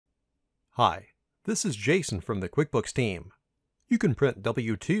Hi, this is Jason from the QuickBooks team. You can print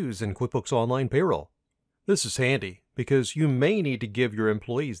W-2s in QuickBooks Online Payroll. This is handy because you may need to give your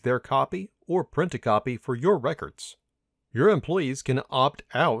employees their copy or print a copy for your records. Your employees can opt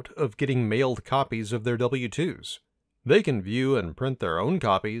out of getting mailed copies of their W-2s. They can view and print their own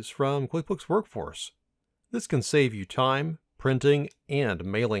copies from QuickBooks Workforce. This can save you time, printing, and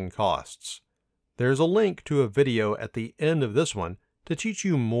mailing costs. There's a link to a video at the end of this one to teach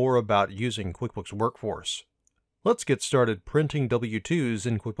you more about using QuickBooks Workforce. Let's get started printing W-2s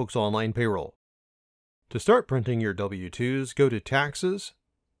in QuickBooks Online Payroll. To start printing your W-2s, go to Taxes,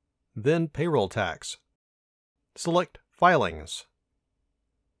 then Payroll Tax. Select Filings.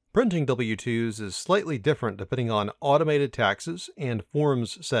 Printing W-2s is slightly different depending on automated taxes and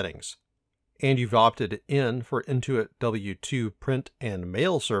forms settings. And you've opted in for Intuit W-2 print and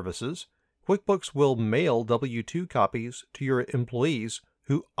mail services, QuickBooks will mail W-2 copies to your employees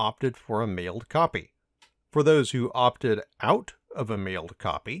who opted for a mailed copy. For those who opted out of a mailed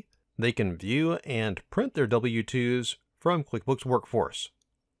copy, they can view and print their W-2s from QuickBooks Workforce.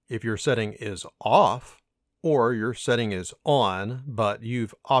 If your setting is off, or your setting is on, but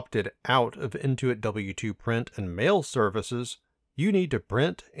you've opted out of Intuit W-2 print and mail services, you need to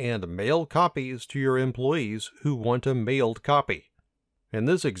print and mail copies to your employees who want a mailed copy. In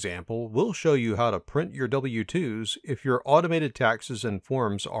this example, we'll show you how to print your W-2s if your automated taxes and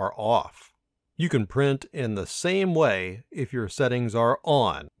forms are off. You can print in the same way if your settings are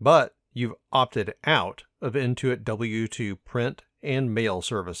on, but you've opted out of Intuit W-2 print and mail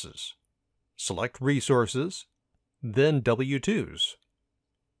services. Select Resources, then W-2s.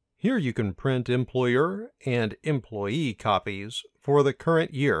 Here you can print employer and employee copies for the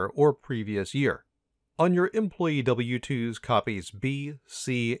current year or previous year. On your employee W-2s copies B,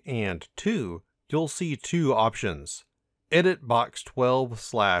 C, and 2, you'll see two options. Edit Box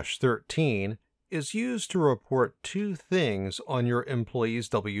 12/13 is used to report two things on your employees'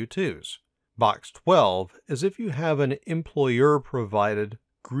 W-2s. Box 12 is if you have an employer-provided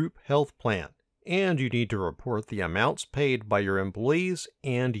group health plan, and you need to report the amounts paid by your employees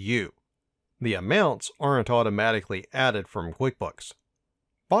and you. The amounts aren't automatically added from QuickBooks.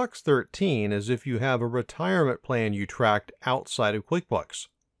 Box 13 is if you have a retirement plan you tracked outside of QuickBooks.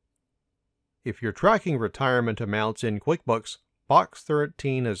 If you're tracking retirement amounts in QuickBooks, Box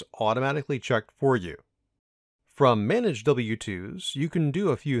 13 is automatically checked for you. From Manage W-2s, you can do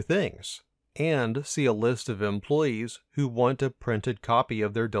a few things and see a list of employees who want a printed copy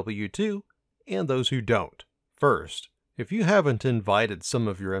of their W-2 and those who don't. First, if you haven't invited some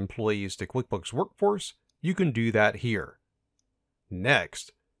of your employees to QuickBooks Workforce, you can do that here.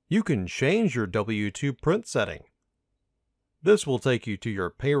 Next, you can change your W-2 print setting. This will take you to your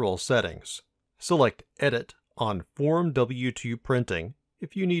payroll settings. Select Edit on Form W-2 Printing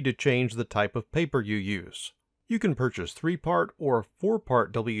if you need to change the type of paper you use. You can purchase 3-part or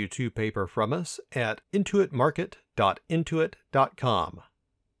 4-part W-2 paper from us at intuitmarket.intuit.com.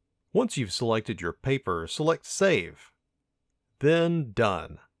 Once you've selected your paper, select Save, then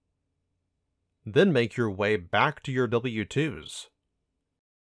Done. Then make your way back to your W-2s.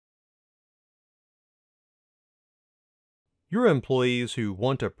 Your employees who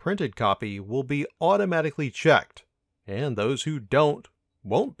want a printed copy will be automatically checked, and those who don't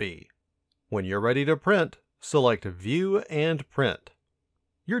won't be. When you're ready to print, select View and Print.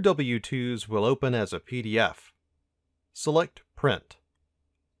 Your W-2s will open as a PDF. Select Print.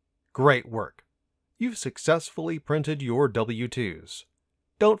 Great work! You've successfully printed your W-2s.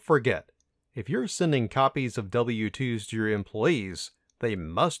 Don't forget, if you're sending copies of W-2s to your employees, they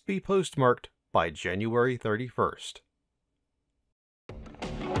must be postmarked by January 31st.